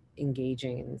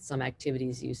engaging in some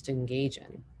activities you used to engage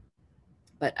in.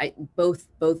 But both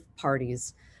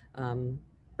parties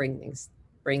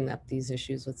bring up these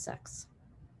issues with sex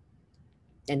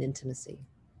and intimacy.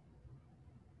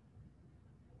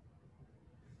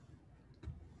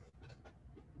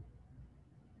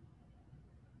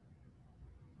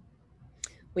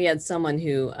 We had someone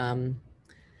who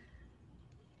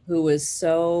was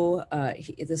so,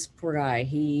 this poor guy,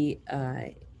 he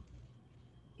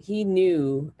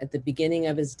knew at the beginning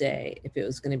of his day if it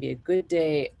was going to be a good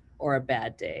day or a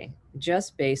bad day,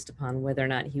 just based upon whether or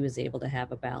not he was able to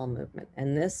have a bowel movement.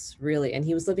 And this really, and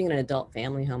he was living in an adult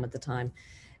family home at the time,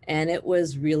 and it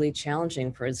was really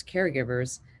challenging for his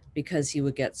caregivers because he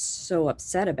would get so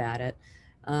upset about it.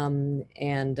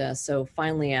 So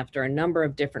finally, after a number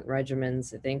of different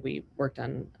regimens, I think we worked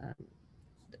on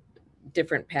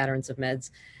different patterns of meds,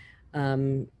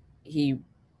 he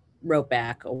wrote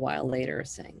back a while later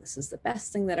saying, this is the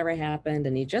best thing that ever happened.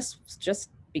 And he just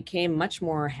became much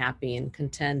more happy and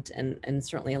content, and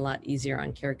certainly a lot easier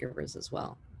on caregivers as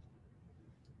well.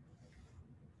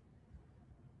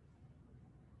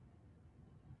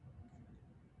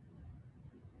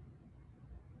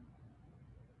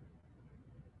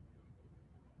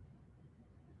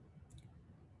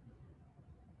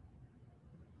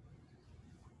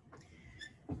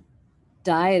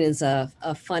 Diet is a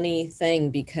funny thing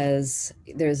because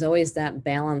there's always that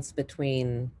balance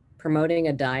between promoting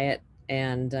a diet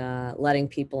and letting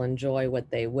people enjoy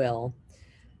what they will.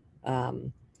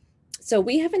 So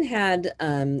we haven't had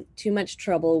too much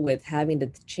trouble with having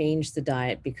to change the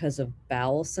diet because of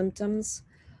bowel symptoms.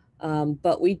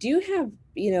 But we do have,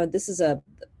 you know, this is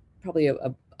probably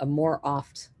a more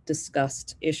oft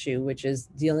discussed issue, which is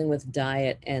dealing with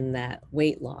diet and that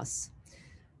weight loss.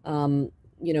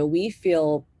 You know, we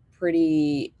feel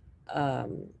pretty,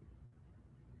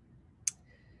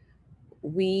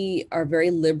 we are very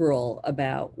liberal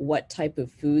about what type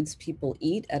of foods people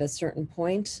eat at a certain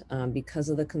point because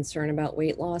of the concern about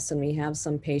weight loss. And we have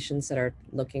some patients that are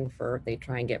looking for, they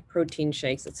try and get protein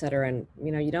shakes, et cetera. And,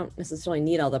 you know, you don't necessarily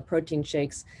need all the protein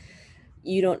shakes.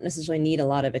 You don't necessarily need a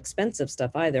lot of expensive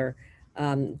stuff either.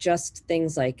 Just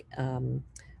things like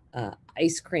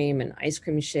ice cream and ice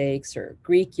cream shakes or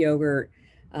Greek yogurt,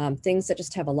 things that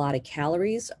just have a lot of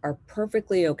calories are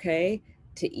perfectly okay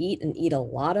to eat and eat a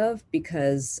lot of,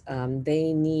 because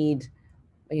they need,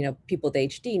 you know, people with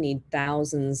HD need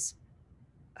thousands,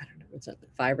 I don't know, it's like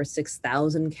 5,000 or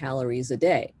 6,000 calories a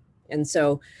day. And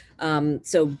so,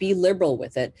 so be liberal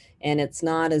with it. And it's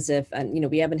not as if, you know,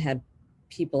 we haven't had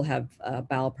people have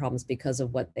bowel problems because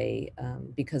of what they,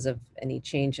 because of any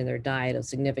change in their diet of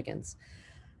significance.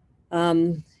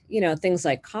 You know, things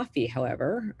like coffee,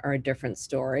 however, are a different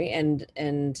story. And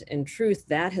in truth,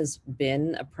 that has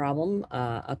been a problem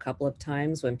a couple of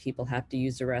times when people have to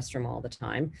use the restroom all the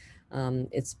time.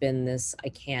 It's been this,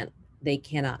 they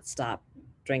cannot stop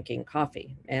drinking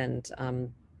coffee. And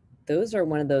those are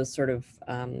one of those sort of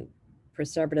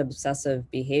perceived obsessive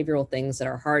behavioral things that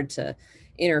are hard to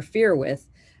interfere with.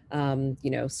 You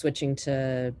know, switching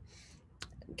to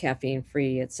caffeine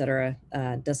free, et cetera,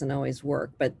 doesn't always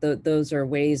work, but those are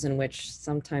ways in which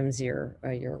sometimes you're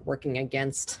working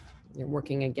against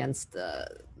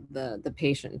the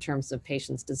patient in terms of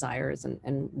patient's desires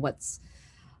and what's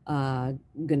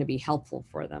going to be helpful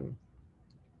for them.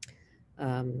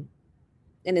 And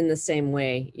in the same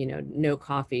way, you know, no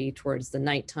coffee towards the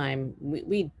nighttime.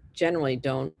 We generally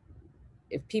don't,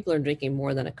 if people are drinking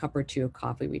more than a cup or two of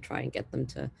coffee, we try and get them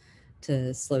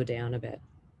to slow down a bit.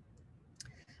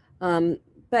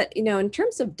 But, you know, in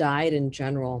terms of diet in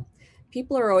general,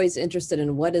 people are always interested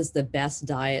in what is the best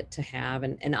diet to have.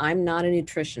 And I'm not a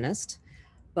nutritionist,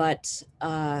 but,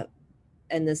 and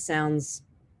this sounds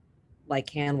like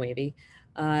hand wavy,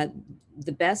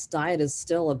 the best diet is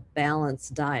still a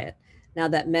balanced diet. Now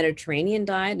that Mediterranean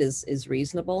diet is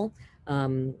reasonable,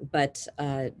 but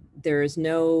there's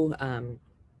no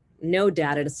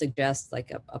data to suggest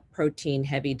like a protein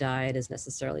heavy diet is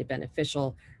necessarily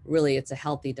beneficial. Really, it's a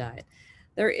healthy diet.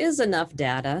 There is enough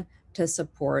data to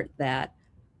support that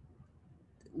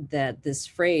this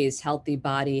phrase healthy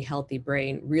body, healthy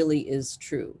brain really is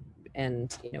true.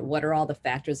 And what are all the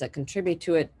factors that contribute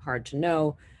to it? Hard to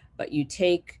know, but you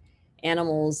take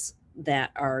animals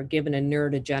that are given a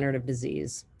neurodegenerative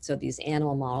disease, so these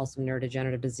animal models of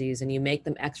neurodegenerative disease, and you make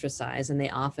them exercise, and they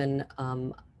often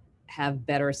have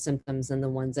better symptoms than the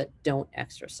ones that don't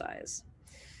exercise.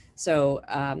 So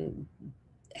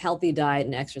healthy diet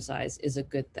and exercise is a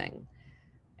good thing.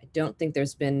 I don't think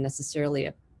there's been necessarily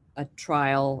a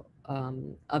trial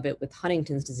of it with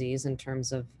Huntington's disease in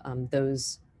terms of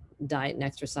those diet and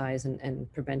exercise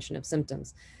and prevention of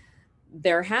symptoms.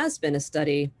 There has been a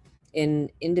study in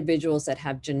individuals that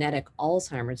have genetic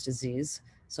Alzheimer's disease,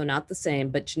 so not the same,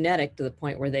 but genetic, to the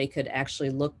point where they could actually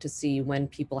look to see when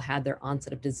people had their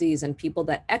onset of disease, and people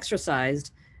that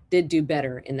exercised did do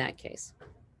better in that case.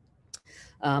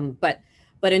 But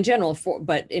in general,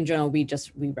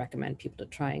 we recommend people to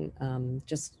try and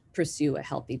just pursue a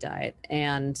healthy diet.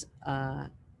 And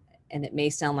it may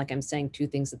sound like I'm saying two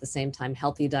things at the same time: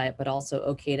 healthy diet, but also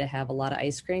okay to have a lot of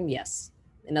ice cream. Yes.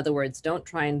 In other words, don't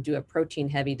try and do a protein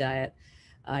heavy diet.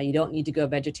 You don't need to go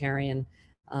vegetarian,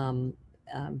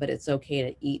 but it's okay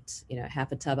to eat,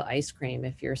 half a tub of ice cream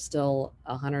if you're still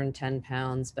 110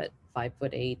 pounds, but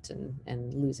 5'8"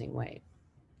 and losing weight.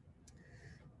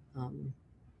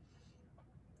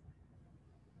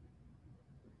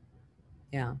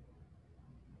 Yeah.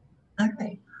 All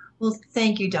right. Well,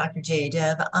 thank you, Dr.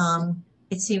 Jayadev.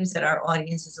 It seems that our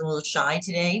audience is a little shy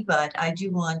today, but I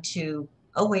do want to,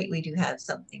 oh wait, we do have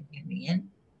something coming in.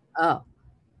 Oh,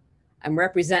 I'm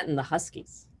representing the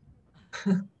Huskies.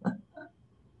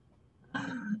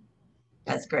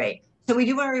 That's great. So we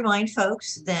do want to remind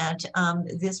folks that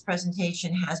this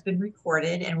presentation has been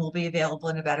recorded and will be available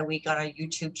in about a week on our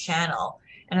YouTube channel.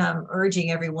 And I'm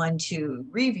urging everyone to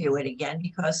review it again,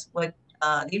 because what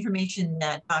the information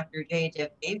that Dr. Jayadev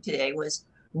gave today was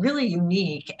really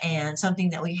unique and something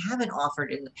that we haven't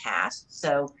offered in the past.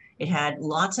 So it had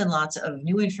lots and lots of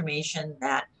new information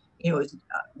that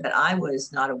that I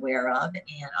was not aware of,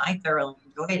 and I thoroughly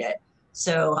enjoyed it.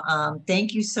 So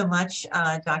thank you so much,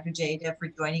 Dr. Jayadev, for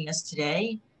joining us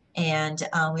today. And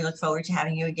we look forward to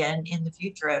having you again in the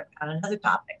future on another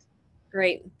topic.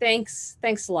 Great. Thanks.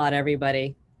 Thanks a lot,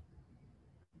 everybody.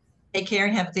 Take care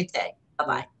and have a good day.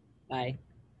 Bye-bye. Bye.